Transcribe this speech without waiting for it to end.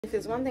If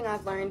there's one thing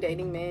I've learned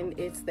dating men,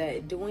 it's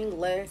that doing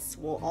less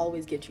will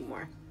always get you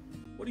more.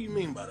 What do you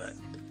mean by that?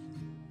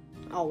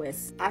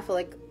 Always. I feel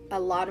like a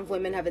lot of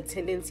women have a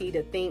tendency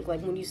to think like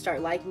when you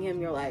start liking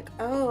him, you're like,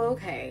 oh,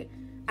 okay,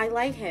 I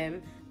like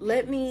him.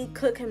 Let me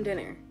cook him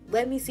dinner.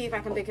 Let me see if I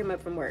can pick him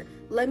up from work.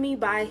 Let me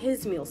buy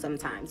his meal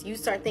sometimes. You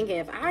start thinking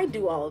if I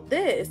do all of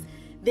this,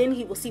 then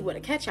he will see what a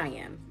catch I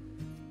am.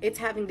 It's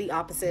having the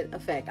opposite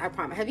effect, I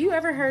promise. Have you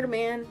ever heard a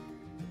man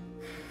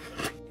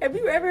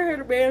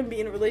be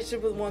in a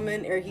relationship with a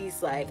woman or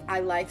he's like, I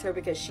liked her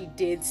because she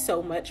did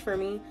so much for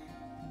me?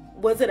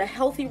 Was it a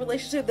healthy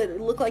relationship that it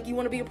looked like you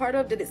want to be a part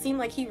of? Did it seem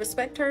like he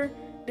respected her?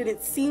 Did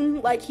it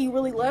seem like he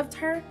really loved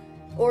her?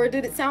 Or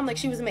did it sound like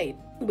she was a maid?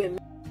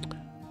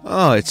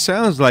 Oh, it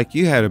sounds like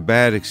you had a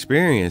bad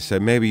experience,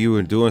 that maybe you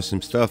were doing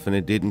some stuff and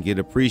it didn't get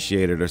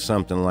appreciated or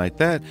something like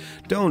that.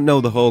 Don't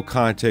know the whole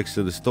context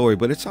of the story,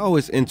 but it's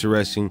always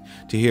interesting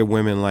to hear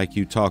women like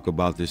you talk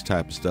about this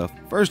type of stuff.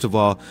 First of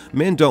all,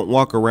 men don't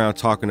walk around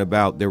talking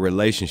about their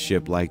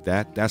relationship like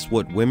that. That's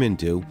what women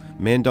do.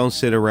 Men don't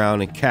sit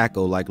around and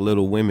cackle like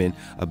little women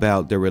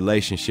about their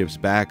relationships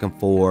back and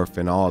forth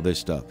and all this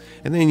stuff.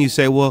 And then you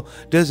say, well,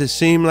 does it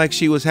seem like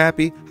she was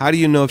happy? How do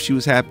you know if she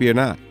was happy or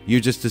not? You're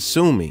just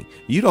assuming.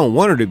 You don't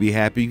want her to be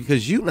happy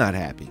because you're not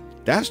happy.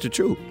 That's the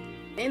truth.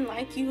 Men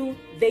like you,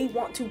 they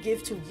want to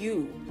give to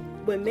you.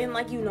 When men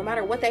like you, no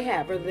matter what they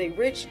have, whether they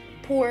rich,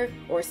 poor,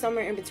 or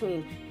somewhere in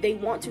between, they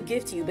want to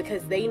give to you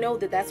because they know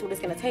that that's what it's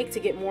going to take to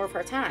get more of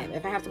her time.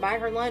 If I have to buy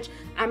her lunch,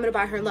 I'm going to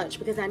buy her lunch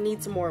because I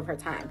need some more of her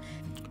time.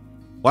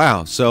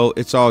 Wow, so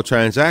it's all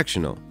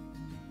transactional.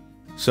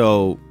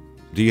 So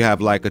do you have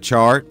like a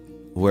chart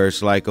where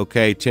it's like,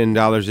 okay,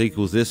 $10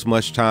 equals this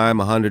much time,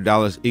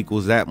 $100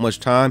 equals that much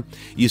time?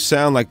 You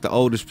sound like the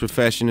oldest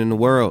profession in the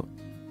world.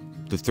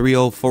 The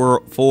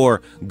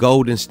 304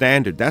 golden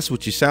standard. That's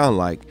what you sound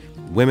like.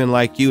 Women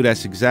like you,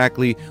 that's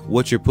exactly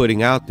what you're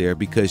putting out there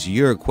because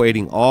you're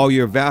equating all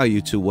your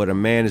value to what a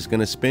man is going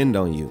to spend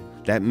on you.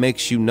 That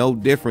makes you no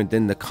different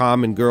than the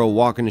common girl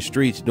walking the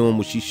streets doing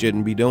what she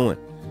shouldn't be doing.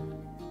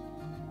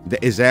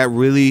 Is that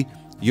really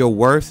your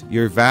worth,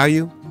 your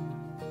value?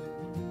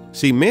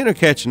 See, men are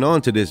catching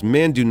on to this.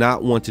 Men do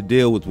not want to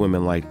deal with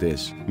women like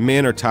this.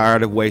 Men are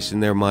tired of wasting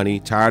their money,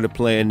 tired of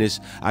playing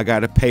this I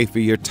gotta pay for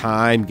your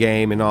time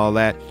game and all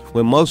that,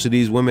 when most of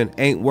these women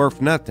ain't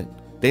worth nothing.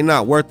 They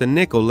not worth a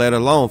nickel, let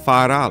alone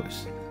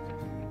 $5.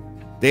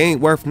 They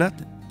ain't worth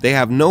nothing. They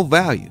have no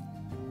value.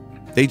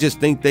 They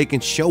just think they can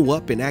show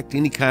up and act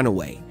any kind of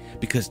way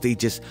because they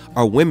just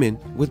are women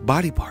with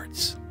body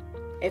parts.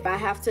 If I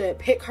have to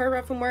pick her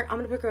up from work, I'm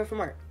going to pick her up from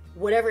work.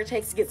 Whatever it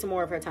takes to get some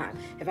more of her time.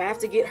 If I have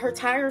to get her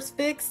tires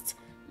fixed,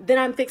 then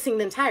I'm fixing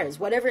them tires.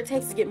 Whatever it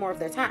takes to get more of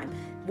their time.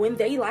 When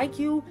they like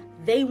you,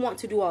 they want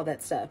to do all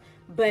that stuff.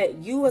 But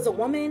you as a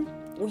woman,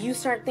 when you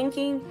start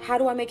thinking, how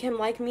do I make him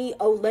like me?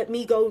 Oh, let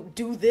me go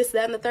do this,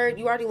 that, and the third.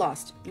 You already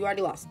lost. You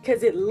already lost.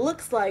 Because it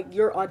looks like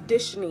you're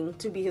auditioning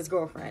to be his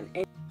girlfriend.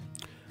 And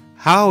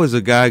how is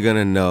a guy going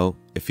to know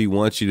if he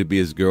wants you to be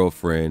his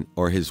girlfriend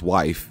or his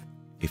wife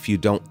if you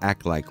don't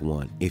act like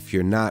one, if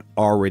you're not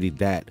already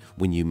that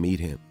when you meet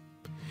him?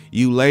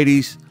 You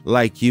ladies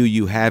like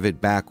you have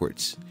it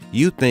backwards.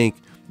 You think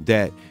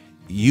that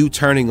you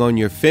turning on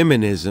your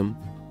feminism,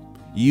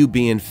 you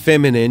being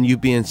feminine, you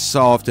being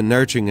soft and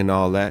nurturing and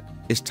all that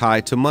is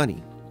tied to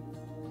money.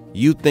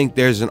 You think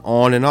there's an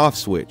on and off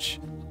switch,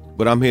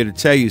 but I'm here to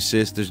tell you,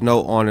 sis, there's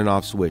no on and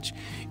off switch.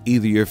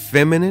 Either you're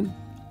feminine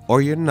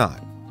or you're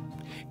not.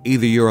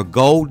 Either you're a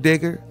gold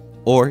digger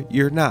or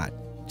you're not.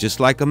 Just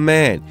like a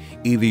man,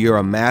 either you're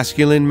a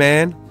masculine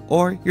man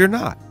or you're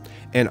not.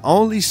 And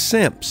only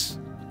simps,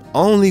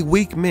 only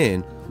weak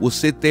men will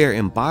sit there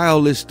and buy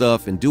all this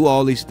stuff and do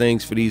all these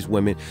things for these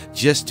women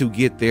just to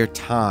get their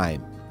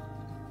time.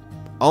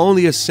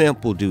 Only a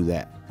simp will do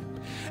that.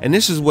 And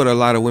this is what a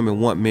lot of women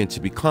want men to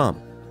become.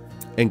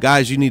 And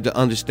guys, you need to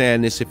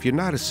understand this if you're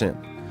not a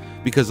simp.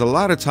 Because a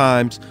lot of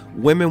times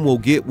women will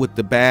get with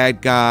the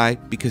bad guy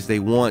because they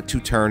want to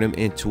turn him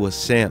into a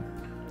simp.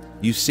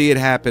 You see it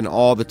happen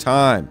all the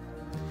time.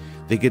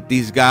 They get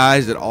these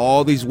guys that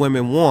all these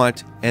women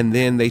want, and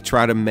then they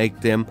try to make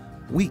them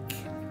weak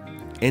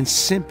and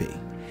simpy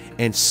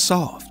and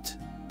soft.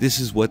 This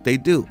is what they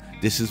do.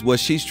 This is what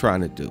she's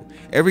trying to do.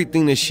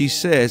 Everything that she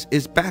says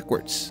is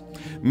backwards.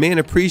 Men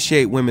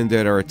appreciate women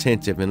that are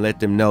attentive and let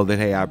them know that,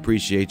 hey, I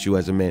appreciate you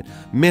as a man.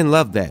 Men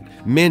love that.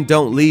 Men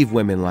don't leave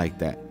women like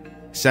that.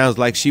 Sounds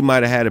like she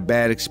might have had a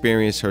bad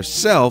experience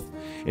herself,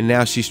 and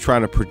now she's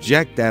trying to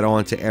project that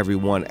onto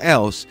everyone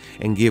else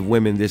and give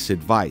women this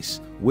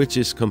advice, which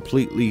is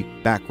completely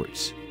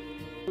backwards.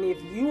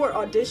 if you are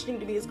auditioning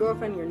to be his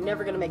girlfriend, you're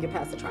never going to make it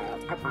past the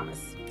tryouts. I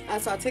promise. I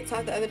saw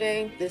TikTok the other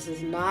day. This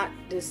is not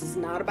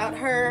about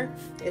her.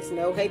 It's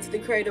no hate to the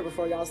creator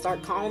before y'all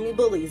start calling me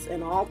bullies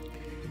and all.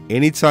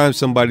 Anytime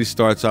somebody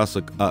starts off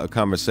a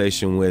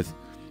conversation with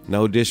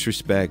no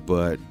disrespect,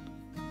 but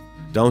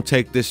don't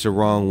take this the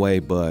wrong way,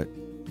 but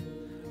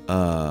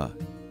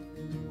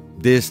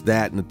this,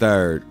 that, and the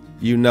third,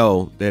 you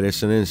know that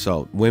it's an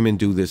insult. Women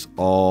do this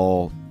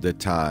all the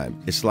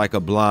time. It's like a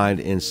blind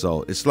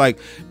insult. It's like,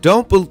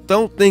 don't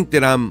think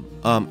that I'm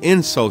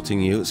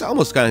insulting you. It's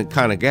almost kind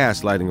of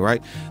gaslighting,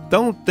 right?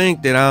 Don't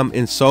think that I'm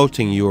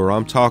insulting you or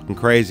I'm talking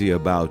crazy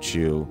about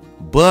you,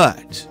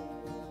 but,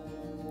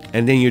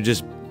 and then you're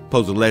just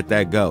supposed to let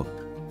that go.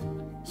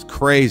 It's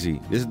crazy.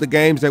 This is the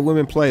games that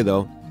women play,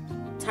 though.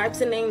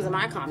 Types of names in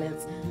my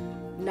comments,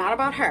 not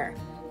about her.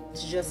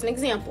 It's just an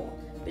example.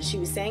 But she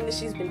was saying that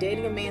she's been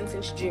dating a man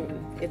since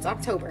June. It's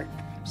October.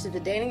 She's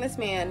been dating this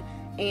man,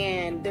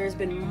 and there's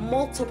been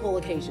multiple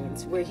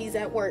occasions where he's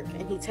at work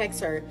and he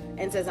texts her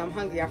and says, I'm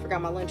hungry, I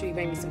forgot my lunch, will you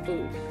bring me some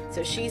food?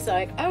 So she's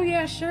like, oh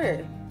yeah, sure.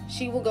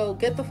 She will go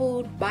get the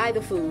food, buy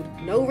the food,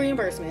 no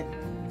reimbursement,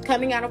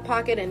 coming out of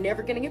pocket and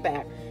never getting it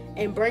back,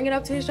 and bring it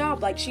up to his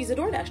job like she's a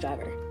DoorDash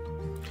driver.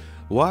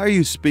 Why are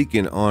you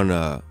speaking on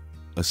a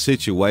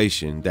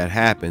situation that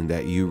happened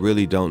that you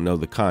really don't know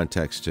the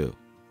context to?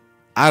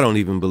 I don't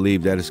even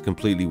believe that is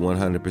completely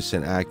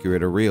 100%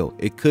 accurate or real.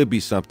 It could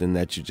be something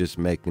that you're just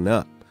making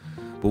up.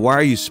 But why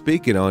are you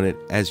speaking on it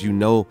as you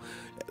know,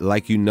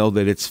 like you know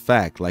that it's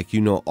fact, like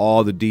you know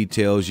all the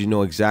details, you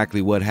know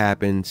exactly what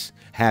happened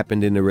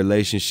in the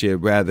relationship,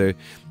 rather,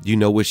 you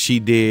know what she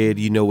did,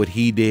 you know what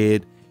he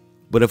did.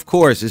 But of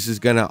course, this is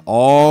going to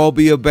all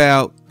be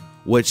about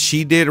what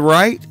she did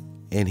right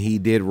and he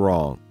did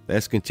wrong.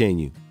 Let's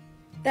continue.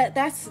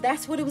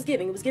 That's what it was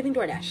giving. It was giving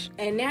DoorDash.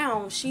 And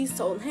now she's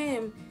told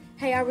him,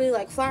 hey, I really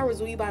like flowers,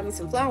 will you buy me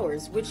some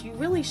flowers? Which you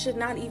really should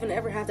not even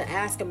ever have to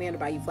ask a man to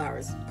buy you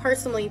flowers.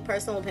 Personally,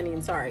 personal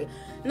opinion, sorry.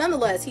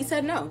 Nonetheless, he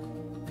said no.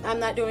 I'm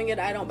not doing it.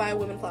 I don't buy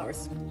women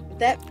flowers.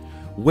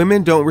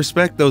 Women don't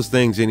respect those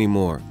things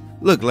anymore.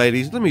 Look,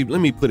 ladies, let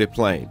me put it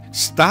plain.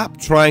 Stop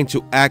trying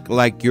to act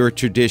like you're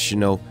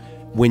traditional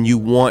when you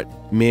want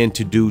men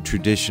to do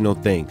traditional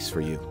things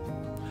for you.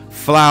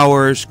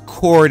 Flowers,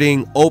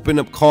 courting, open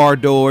up car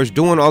doors,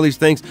 doing all these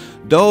things.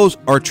 Those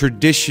are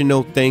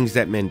traditional things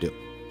that men do.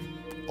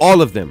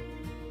 All of them.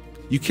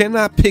 You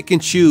cannot pick and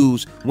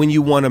choose when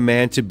you want a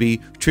man to be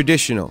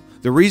traditional.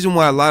 The reason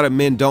why a lot of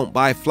men don't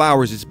buy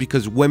flowers is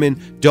because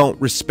women don't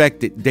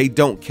respect it. They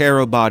don't care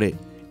about it.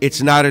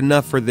 It's not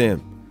enough for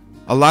them.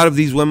 A lot of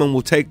these women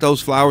will take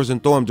those flowers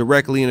and throw them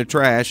directly in the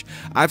trash.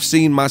 I've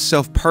seen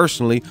myself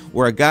personally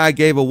where a guy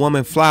gave a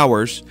woman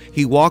flowers.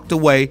 He walked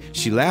away.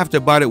 She laughed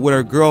about it with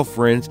her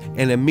girlfriends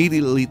and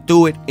immediately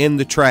threw it in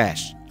the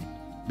trash.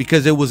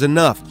 Because it was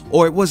enough,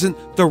 or it wasn't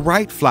the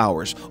right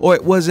flowers, or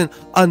it wasn't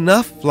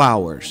enough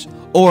flowers,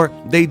 or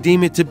they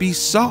deem it to be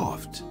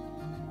soft.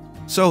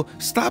 So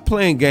stop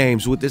playing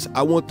games with this.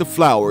 I want the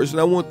flowers and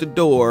I want the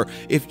door.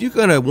 If you're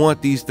going to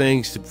want these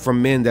things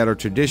from men that are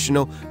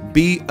traditional,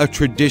 be a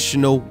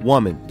traditional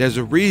woman. There's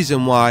a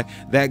reason why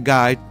that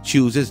guy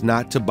chooses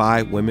not to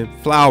buy women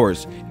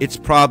flowers. It's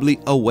probably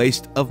a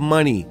waste of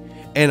money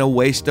and a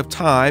waste of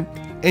time,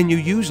 and you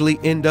usually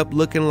end up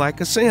looking like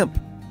a simp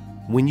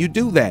when you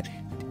do that.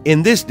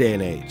 In this day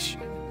and age,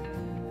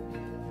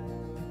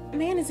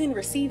 man is in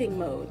receiving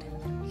mode.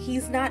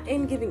 He's not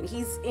in giving.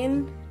 He's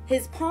in,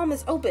 his palm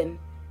is open.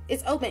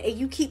 It's open, and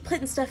you keep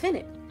putting stuff in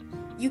it.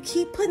 You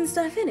keep putting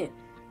stuff in it.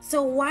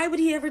 So why would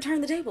he ever turn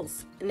the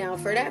tables? Now,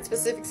 for that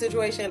specific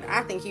situation,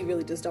 I think he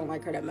really just don't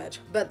like her that much.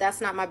 But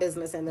that's not my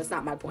business, and that's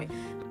not my point.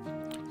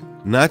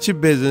 Not your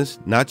business,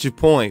 not your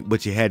point,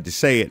 but you had to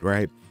say it,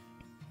 right?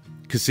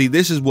 Because see,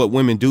 this is what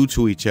women do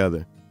to each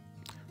other.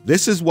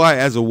 This is why,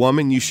 as a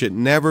woman, you should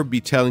never be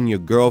telling your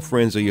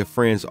girlfriends or your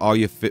friends all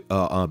your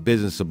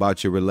business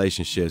about your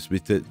relationships,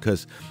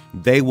 because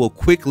they will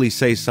quickly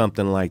say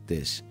something like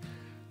this.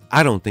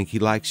 I don't think he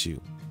likes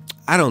you.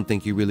 I don't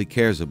think he really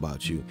cares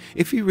about you.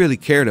 If he really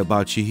cared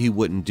about you, he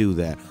wouldn't do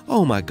that.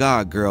 Oh my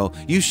God, girl,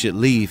 you should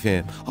leave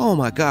him. Oh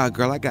my God,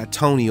 girl, I got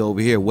Tony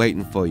over here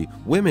waiting for you.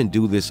 Women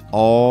do this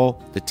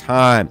all the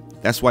time.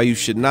 That's why you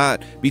should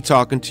not be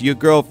talking to your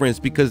girlfriends,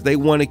 because they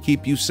want to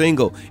keep you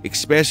single,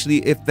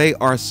 especially if they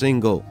are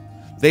single.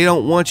 They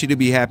don't want you to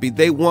be happy.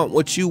 They want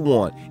what you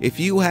want. If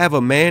you have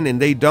a man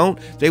and they don't,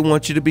 they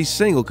want you to be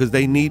single because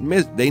they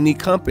need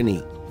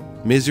company.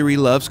 Misery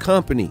loves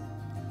company.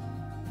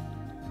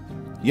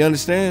 You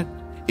understand?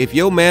 If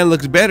your man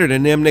looks better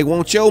than them, they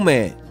want your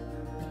man.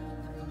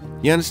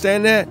 You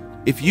understand that?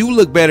 If you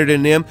look better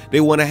than them, they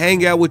want to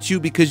hang out with you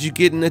because you're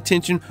getting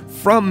attention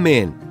from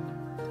men.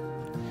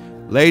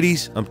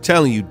 Ladies, I'm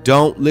telling you,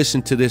 don't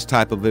listen to this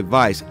type of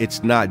advice.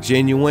 It's not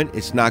genuine.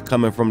 It's not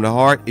coming from the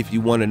heart. If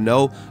you want to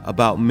know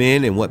about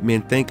men and what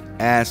men think,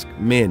 ask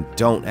men.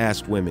 Don't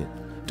ask women.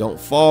 Don't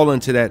fall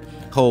into that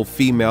whole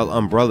female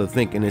umbrella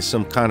thinking it's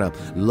some kind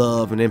of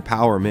love and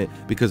empowerment,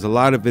 because a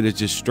lot of it is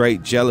just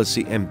straight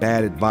jealousy and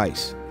bad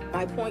advice.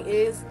 My point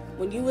is,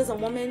 when you as a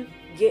woman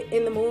get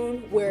in the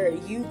mood where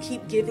you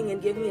keep giving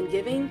and giving and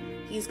giving,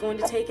 he's going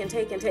to take and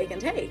take and take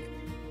and take.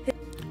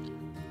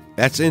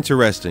 That's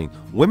interesting.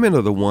 Women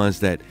are the ones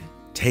that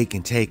take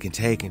and take and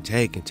take and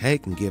take and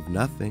take and give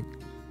nothing.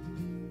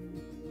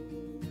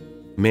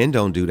 Men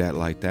don't do that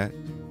like that.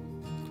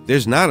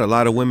 There's not a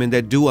lot of women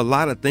that do a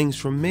lot of things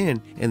for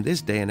men in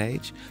this day and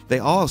age. They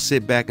all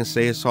sit back and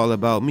say, it's all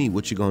about me.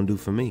 What you gonna do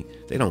for me?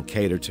 They don't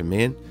cater to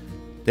men.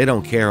 They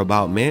don't care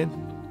about men.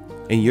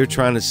 And you're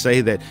trying to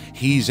say that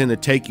he's in a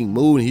taking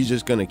mood and he's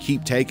just gonna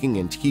keep taking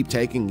and keep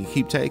taking and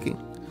keep taking.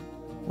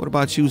 What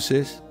about you,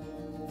 sis?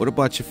 What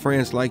about your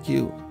friends like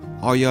you?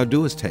 All y'all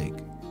do is take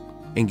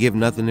and give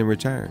nothing in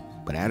return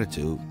but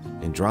attitude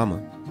and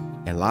drama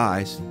and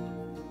lies.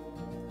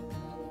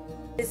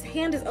 His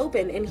hand is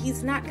open and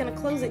he's not going to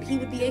close it. He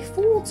would be a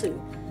fool to.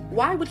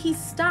 Why would he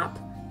stop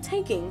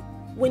taking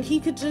when he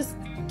could just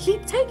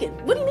keep taking?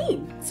 What do you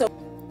mean?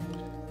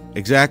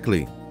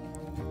 Exactly.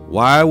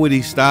 Why would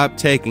he stop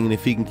taking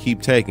if he can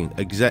keep taking?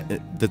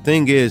 The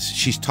thing is,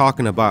 she's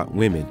talking about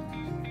women.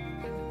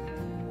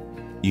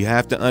 You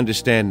have to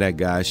understand that,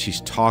 guys.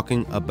 She's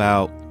talking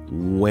about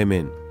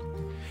women.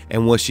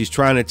 And what she's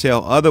trying to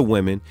tell other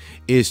women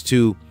is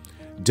to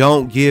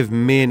don't give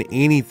men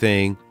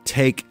anything,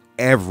 take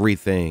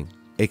everything,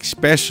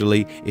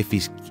 especially if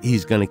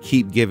he's going to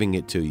keep giving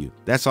it to you.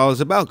 That's all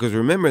it's about. Because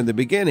remember, in the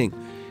beginning,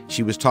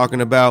 she was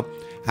talking about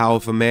how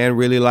if a man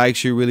really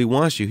likes you, really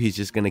wants you, he's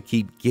just going to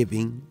keep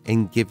giving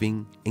and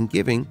giving and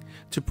giving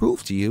to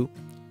prove to you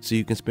so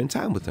you can spend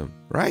time with him.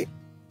 Right?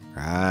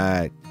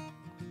 Right.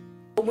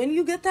 When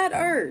you get that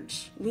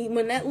urge,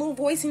 when that little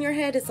voice in your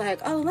head is like,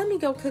 oh, let me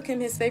go cook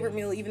him his favorite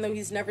meal, even though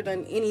he's never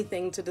done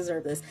anything to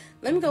deserve this.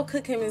 Let me go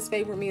cook him his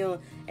favorite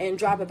meal and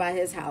drop it by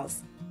his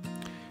house.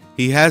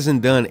 He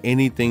hasn't done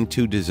anything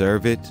to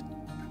deserve it.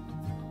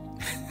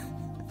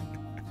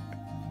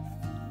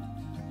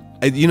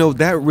 You know,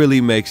 that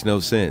really makes no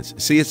sense.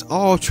 See, it's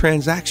all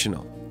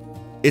transactional.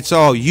 It's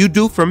all you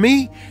do for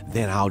me,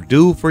 then I'll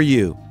do for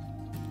you.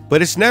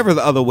 But it's never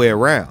the other way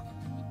around.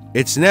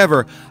 It's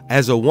never,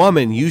 as a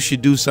woman, you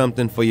should do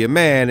something for your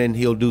man and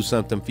he'll do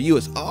something for you.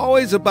 It's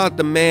always about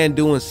the man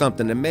doing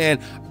something, the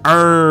man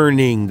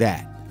earning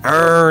that,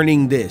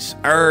 earning this,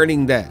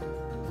 earning that.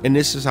 And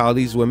this is how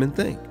these women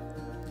think.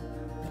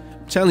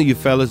 I'm telling you,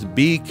 fellas,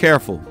 be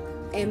careful.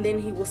 And then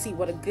he will see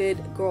what a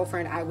good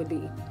girlfriend I would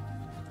be.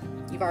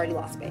 You've already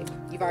lost, babe.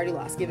 You've already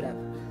lost. Give it up.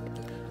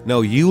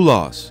 No, you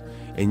lost.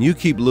 And you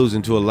keep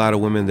losing to a lot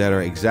of women that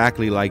are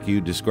exactly like you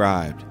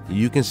described.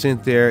 You can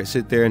sit there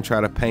and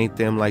try to paint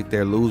them like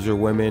they're loser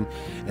women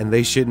and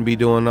they shouldn't be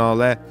doing all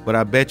that. But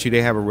I bet you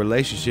they have a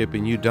relationship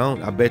and you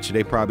don't. I bet you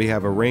they probably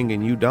have a ring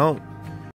and you don't.